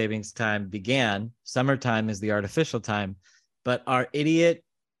daylight savings time began. Summertime is the artificial time. But our idiot,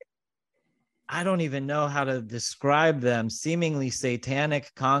 I don't even know how to describe them, seemingly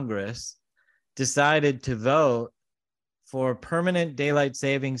satanic Congress decided to vote for permanent daylight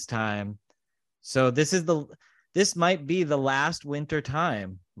savings time. So this might be the last winter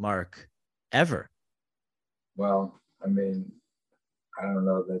time, Mark, ever. Well, I mean, I don't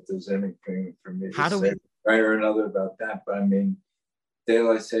know that there's anything for me to say right or another about that, but I mean,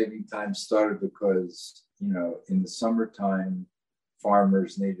 daylight saving time started because, in the summertime,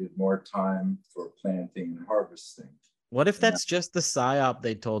 farmers needed more time for planting and harvesting. What if that's just the psyop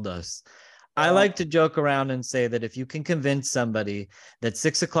they told us? I like to joke around and say that if you can convince somebody that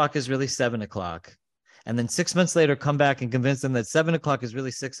 6 o'clock is really 7 o'clock, and then 6 months later come back and convince them that 7 o'clock is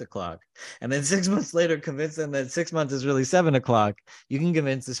really 6 o'clock, and then 6 months later convince them that 6 months is really 7 o'clock, you can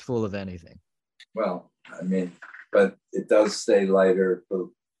convince this fool of anything. Well, I mean, but it does stay lighter for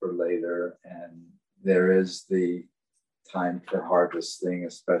later, and there is the time for harvesting,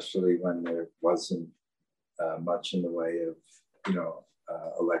 especially when there wasn't much in the way of,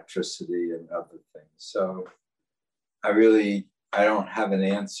 electricity and other things. So I don't have an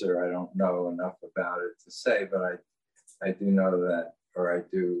answer. I don't know enough about it to say, but I do know that, or I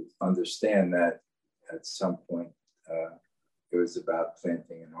do understand that at some point it was about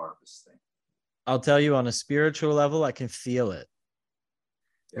planting and harvesting. I'll tell you, on a spiritual level, I can feel it.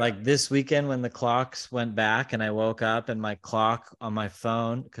 Yeah. Like this weekend when the clocks went back and I woke up and my clock on my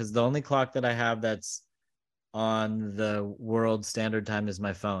phone, because the only clock that I have that's on the world standard time is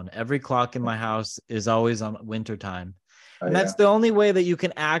my phone. Every clock in my house is always on winter time. And that's the only way that you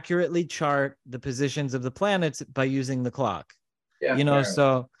can accurately chart the positions of the planets, by using the clock. Yeah,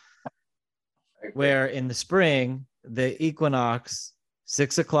 so where in the spring, the equinox,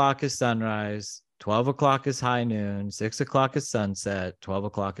 6 o'clock is sunrise, 12 o'clock is high noon, 6 o'clock is sunset, 12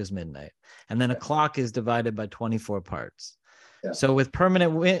 o'clock is midnight. And then a clock is divided by 24 parts. Yeah. So with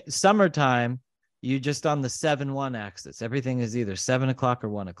permanent summertime, you just on the 7-1 axis. Everything is either 7 o'clock or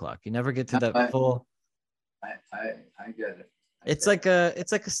 1 o'clock. You never get to that full. I get it. It's like a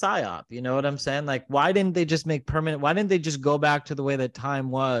psyop. You know what I'm saying? Like, why didn't they just make permanent? Why didn't they just go back to the way that time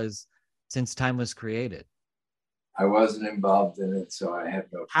was since time was created? I wasn't involved in it, so I have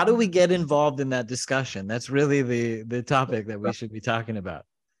no comment. How do we get involved in that discussion? That's really the topic that we should be talking about.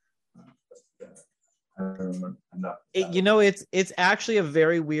 It's actually a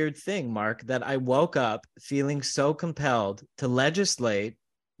very weird thing, Mark, that I woke up feeling so compelled to legislate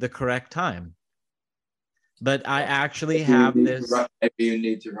the correct time. But I actually have this. Maybe you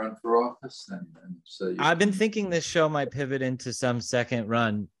need to run for office then. So I've been thinking this show might pivot into some second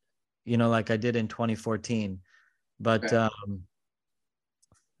run, like I did in 2014. But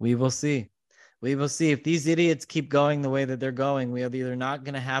we will see. We will see. If these idiots keep going the way that they're going, we are either not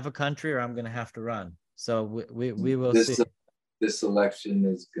going to have a country or I'm going to have to run. So we will see. This election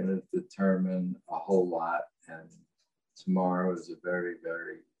is going to determine a whole lot. And tomorrow is a very,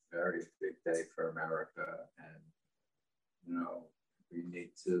 very, very big day for America. And, we need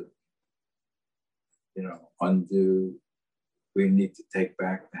to, we need to take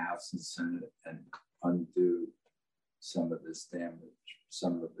back the House and Senate and undo some of this damage,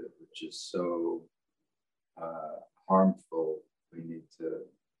 some of it which is so harmful. We need to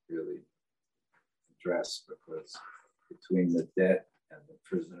really address, because between the debt and the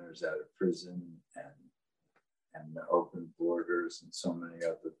prisoners out of prison and the open borders and so many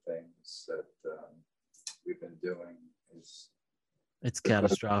other things that we've been doing, it's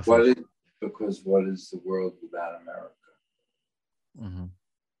catastrophic. Because what is the world without America? Mm-hmm.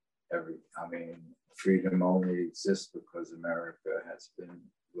 Freedom only exists because America has been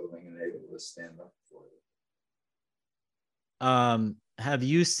willing and able to stand up for it. Have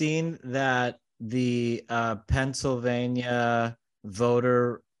you seen that the Pennsylvania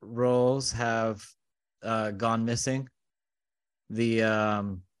voter rolls have gone missing?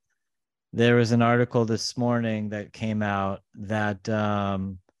 There was an article this morning that came out that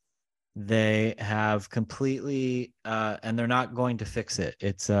they have completely and they're not going to fix it.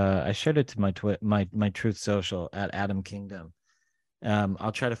 It's I shared it to my Truth Social at Adam Kingdom.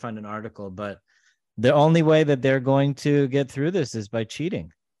 I'll try to find an article, but The only way that they're going to get through this is by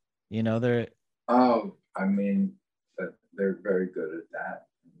cheating. You know, they're. Oh, I mean, that they're very good at that.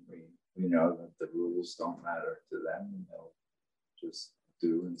 We know that the rules don't matter to them, and they'll just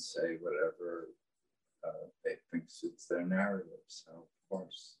do and say whatever they think suits their narrative. So, of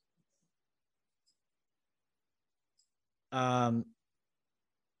course.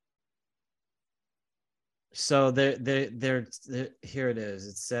 So they're here it is.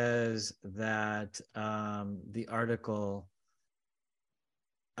 It says that the article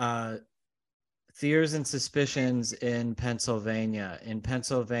fears and suspicions in Pennsylvania. In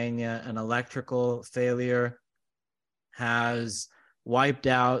Pennsylvania, an electrical failure has wiped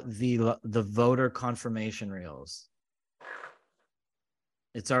out the voter confirmation reels.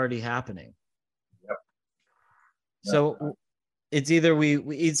 It's already happening. Yep. So it's either we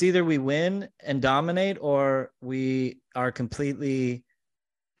win and dominate, or we are completely.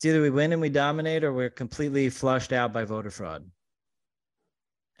 It's either we win and we dominate, or we're completely flushed out by voter fraud.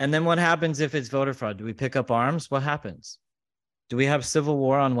 And then what happens if it's voter fraud? Do we pick up arms? What happens? Do we have civil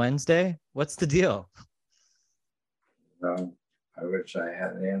war on Wednesday? What's the deal? I wish I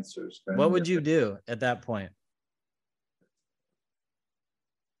had answers. What would you do at that point?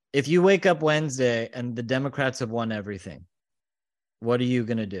 If you wake up Wednesday and the Democrats have won everything, what are you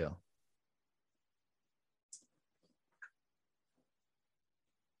going to do?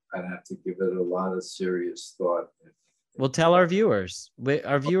 I'd have to give it a lot of serious thought. Well, tell our viewers.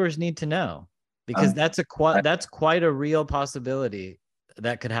 Our viewers need to know, because that's quite a real possibility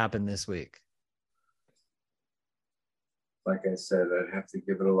that could happen this week. Like I said, I'd have to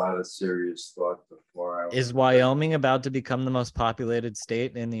give it a lot of serious thought before I. Is Wyoming about to become the most populated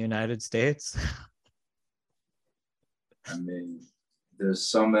state in the United States? I mean, there's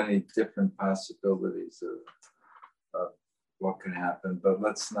so many different possibilities of what can happen, but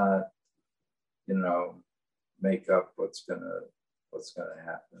let's not, make up what's gonna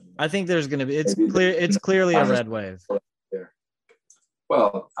happen. I think there's gonna be. It's clearly a red wave. There.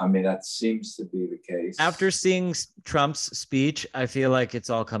 Well, I mean, that seems to be the case. After seeing Trump's speech, I feel like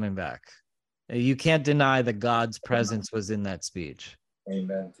it's all coming back. You can't deny that God's presence was in that speech.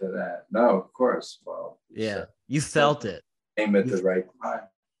 Amen to that. No, of course. Well, yeah, you felt it. Came at the right time.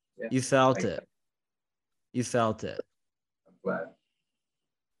 Yeah. You felt it. You felt it. I'm glad.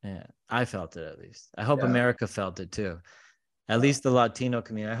 Yeah, I felt it at least. I hope America felt it too. At least the Latino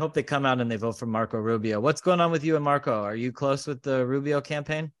community. I hope they come out and they vote for Marco Rubio. What's going on with you and Marco? Are you close with the Rubio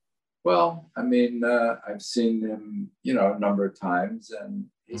campaign? Well, I mean, I've seen him, a number of times, and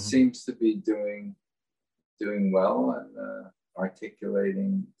he seems to be doing well and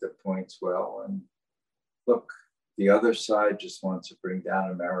articulating the points well. And look, the other side just wants to bring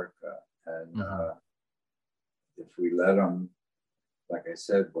down America, and if we let them, like I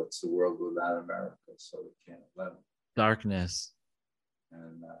said, what's the world without America? So we can't let them. Darkness.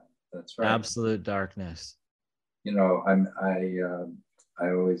 And that's right. Absolute darkness. I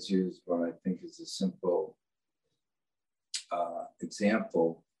always use what I think is a simple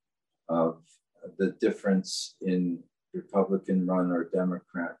example of the difference in Republican-run or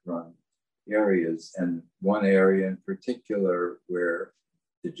Democrat-run areas, and one area in particular where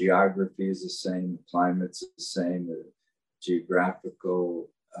the geography is the same, the climate's the same, the geographical,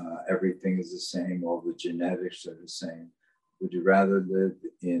 everything is the same, all the genetics are the same. Would you rather live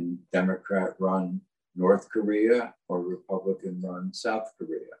in Democrat-run North Korea or Republican-run South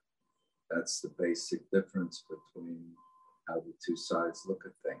Korea? That's the basic difference between how the two sides look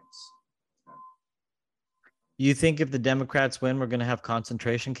at things. You think if the Democrats win, we're going to have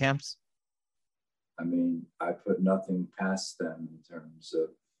concentration camps? I mean, I put nothing past them in terms of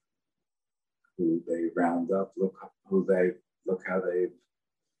who they round up. Look how they've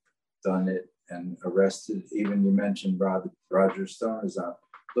done it and arrested. Even you mentioned Roger Stone is up.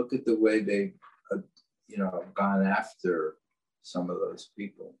 Look at the way they've gone after some of those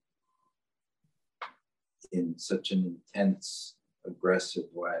people in such an intense, aggressive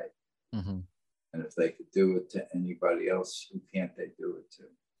way. Mm-hmm. And if they could do it to anybody else, who can't they do it to?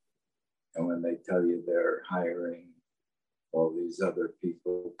 And when they tell you they're hiring all these other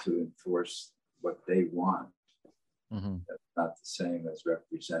people to enforce what they want, that's not the same as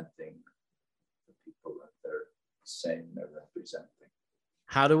representing the people that they're saying they're representing.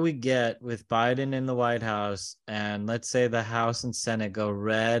 How do we get, with Biden in the White House, and let's say the House and Senate go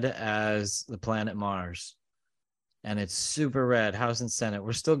red as the planet Mars, and it's super red, House and Senate,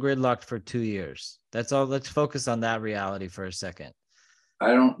 we're still gridlocked for 2 years. That's all. Let's focus on that reality for a second.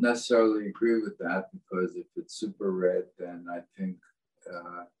 I don't necessarily agree with that, because if it's super red, then I think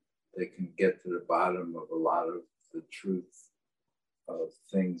they can get to the bottom of a lot of the truth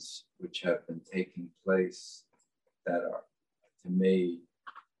things which have been taking place that are, to me,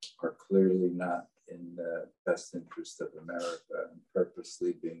 are clearly not in the best interest of America and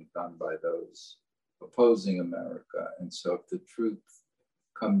purposely being done by those opposing America. And so if the truth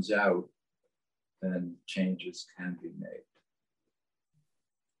comes out, then changes can be made.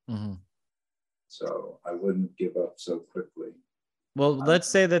 Mm-hmm. So I wouldn't give up so quickly. Well, let's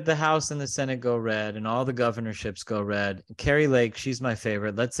say that the House and the Senate go red and all the governorships go red. Carrie Lake, she's my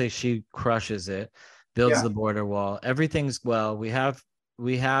favorite. Let's say she crushes it, builds the border wall. Everything's well. We have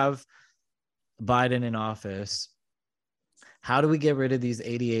Biden in office. How do we get rid of these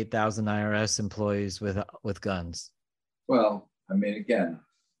 88,000 IRS employees with guns? Well, I mean, again,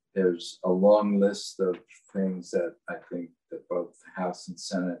 there's a long list of things that I think that both the House and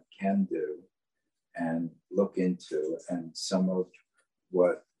Senate can do and look into, and some of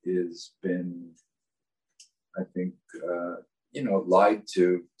what is been, I think, lied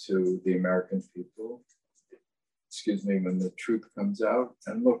to the American people, when the truth comes out.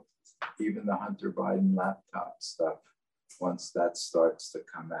 And look, even the Hunter Biden laptop stuff, once that starts to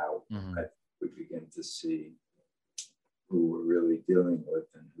come out, we begin to see who we're really dealing with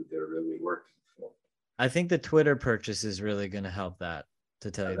and who they're really working for. I think the Twitter purchase is really going to help that,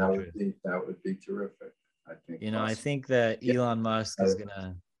 to tell you the truth. That would be terrific. I think. I think that Elon Musk is going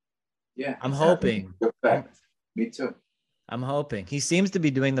to. Yeah. I'm hoping. Me too. I'm hoping. He seems to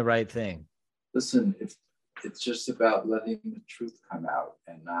be doing the right thing. Listen, it's just about letting the truth come out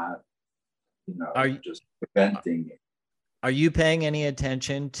and not, just preventing it. Are you paying any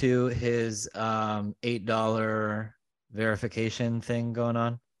attention to his $8 verification thing going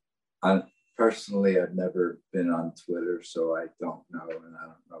on? Personally, I've never been on Twitter, so I don't know, and I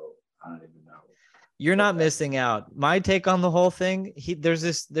don't know. I don't even know. You're not missing out. My take on the whole thing, there's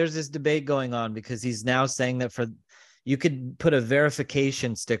this debate going on because he's now saying that you could put a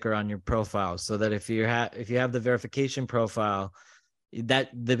verification sticker on your profile so that if you have the verification profile,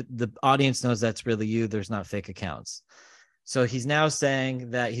 that the audience knows that's really you. There's not fake accounts. So he's now saying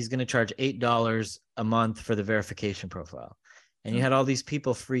that he's going to charge $8 a month for the verification profile. And you had all these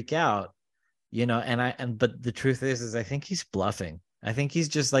people freak out, but the truth is I think he's bluffing. I think he's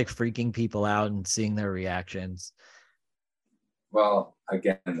just like freaking people out and seeing their reactions. Well,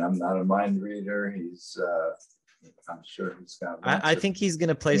 again, I'm not a mind reader. I'm sure he's got. I think he's going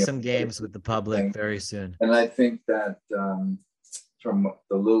to play some games with the public very soon. And I think that from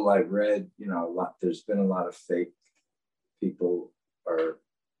the little I've read, there's been a lot of fake people or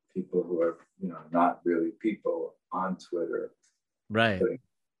people who are, not really people on Twitter. Right.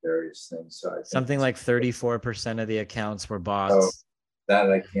 Various things. So I think something like 34% of the accounts were bots. So that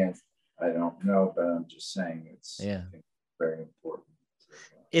I don't know, but I'm just saying it's very important.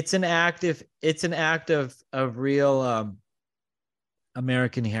 It's an act of real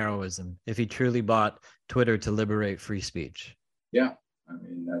American heroism if he truly bought Twitter to liberate free speech. Yeah, I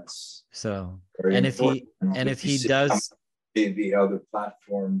mean that's so. And important. if he does, the other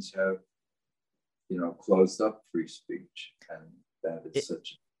platforms have, closed up free speech, and that is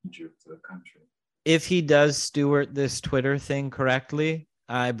such a danger to the country. If he does steward this Twitter thing correctly,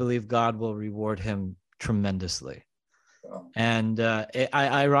 I believe God will reward him tremendously. And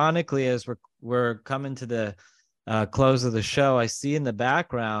ironically, as we're coming to the close of the show, I see in the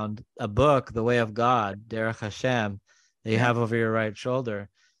background a book, The Way of God, Derech Hashem, that you have over your right shoulder.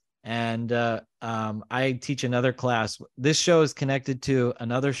 And I teach another class. This show is connected to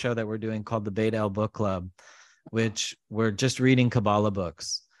another show that we're doing called the Beit El Book Club, which we're just reading Kabbalah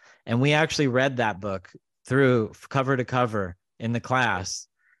books. And we actually read that book through cover to cover in the class.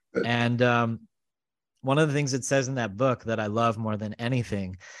 And one of the things it says in that book that I love more than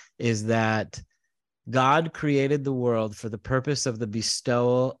anything is that God created the world for the purpose of the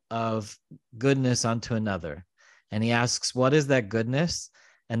bestowal of goodness onto another. And he asks, what is that goodness?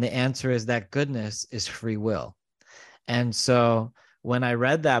 And the answer is that goodness is free will. And so when I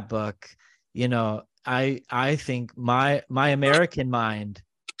read that book, I think my American mind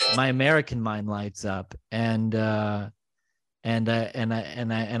lights up, and I'm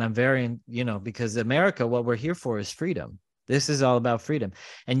very, because America, what we're here for is freedom. This is all about freedom.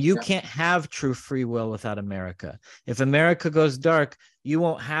 And you can't have true free will without America. If America goes dark, you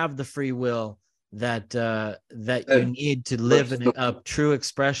won't have the free will that you need to live in a true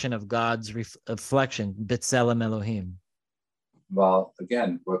expression of God's reflection, B'Tselem Elohim. Well,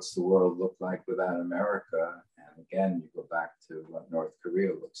 again, what's the world look like without America? And again, you go back to what North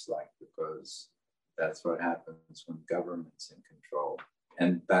Korea looks like, because that's what happens when government's in control.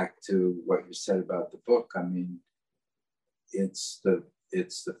 And back to what you said about the book, I mean, it's the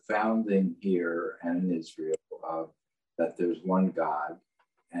founding here and in Israel of that there's one God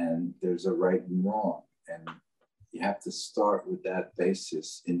and there's a right and wrong. And you have to start with that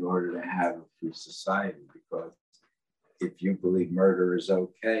basis in order to have a free society, because if you believe murder is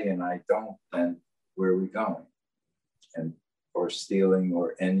okay and I don't, then where are we going? And or stealing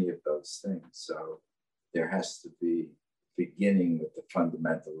or any of those things. So there has to be beginning with the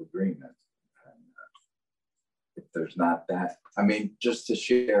fundamental agreement. And if there's not that, I mean, just to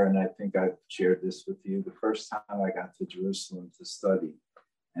share, and I think I've shared this with you, the first time I got to Jerusalem to study,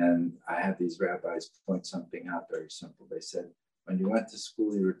 and I had these rabbis point something out very simple. They said, when you went to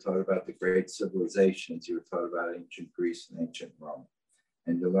school, you were taught about the great civilizations. You were taught about ancient Greece and ancient Rome.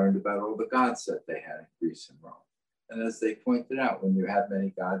 And you learned about all the gods that they had in Greece and Rome. And as they pointed out, when you have many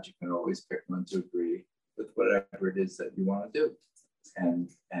gods, you can always pick one to agree with whatever it is that you want to do. And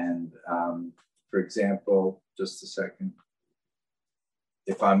for example, just a second,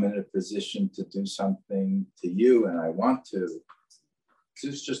 if I'm in a position to do something to you and I want to,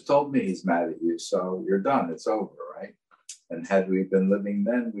 Zeus just told me he's mad at you, so you're done, it's over, right? And had we been living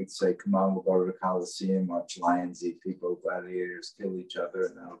then, we'd say, come on, we'll go to the Colosseum, watch lions eat people, gladiators kill each other,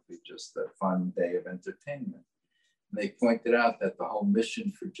 and that'll be just a fun day of entertainment. And they pointed out that the whole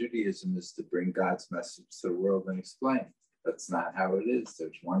mission for Judaism is to bring God's message to the world and explain. That's not how it is.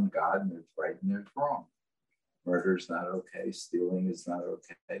 There's one God, and there's right and there's wrong. Murder is not okay, stealing is not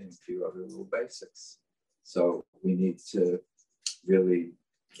okay, and a few other little basics. So we need to really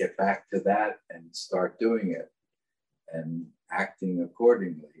get back to that and start doing it and acting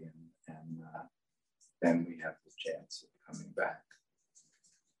accordingly, and then we have the chance of coming back.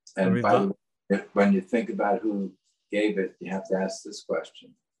 And by the way, when you think about who gave it, you have to ask this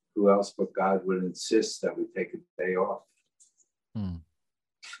question: who else but God would insist that we take a day off?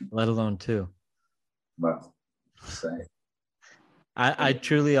 Let alone two. Well, same. I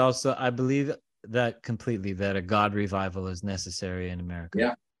truly also, I believe that completely, that a God revival is necessary in America.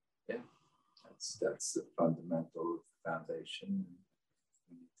 Yeah. That's the fundamental foundation.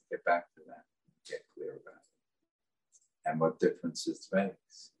 We need to get back to that, get clear about it, and what difference it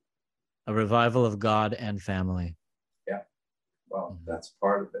makes. A revival of God and family. Yeah, well, that's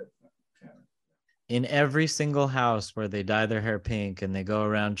part of it. In every single house where they dye their hair pink and they go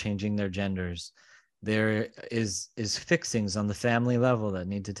around changing their genders, there is fixings on the family level that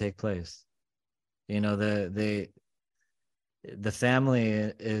need to take place. You know, the family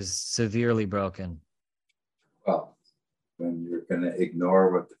is severely broken. Well, when you're going to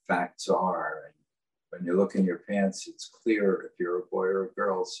ignore what the facts are, and when you look in your pants, it's clear if you're a boy or a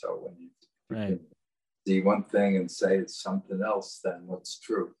girl. So when you see one thing and say it's something else, then what's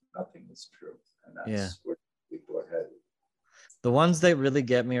true? Nothing is true. And that's where people are headed. The ones that really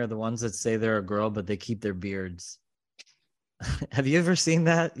get me are the ones that say they're a girl, but they keep their beards. Have you ever seen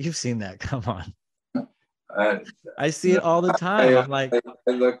that? You've seen that. Come on. I see it all the time. I'm like,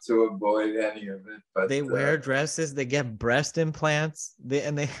 I look to avoid any of it, but they wear dresses, they get breast implants,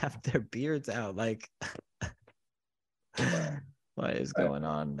 and they have their beards out. Like, what is going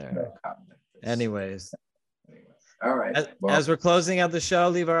on there? No comment. Anyways. All right. As we're closing out the show,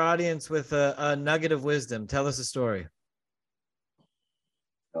 leave our audience with a nugget of wisdom. Tell us a story.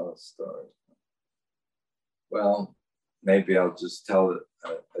 Tell a story. Well, maybe I'll just tell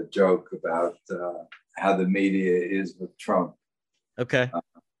a joke about how the media is with Trump. Okay.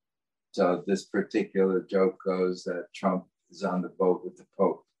 So this particular joke goes that Trump is on the boat with the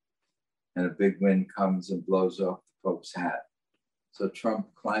Pope, and a big wind comes and blows off the Pope's hat. So Trump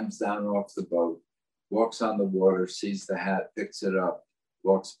climbs down off the boat, walks on the water, sees the hat, picks it up,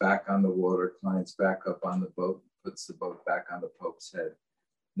 walks back on the water, climbs back up on the boat, puts the boat back on the Pope's head.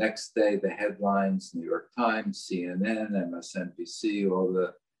 Next day, the headlines, New York Times, CNN, MSNBC,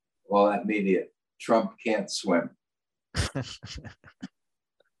 all that media, Trump can't swim.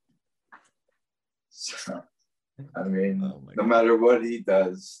 So, I mean, no matter what he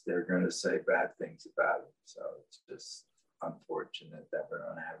does, they're going to say bad things about him. So it's just unfortunate that we're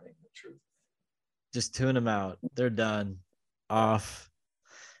not having the truth. Just tune them out. They're done. Off.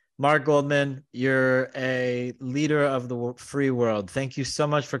 Mark Goldman, you're a leader of the free world. Thank you so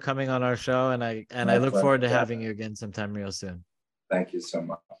much for coming on our show, and I look forward to having you again sometime real soon. Thank you so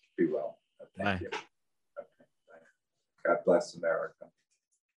much. Be well. Thank you. Okay. God bless America.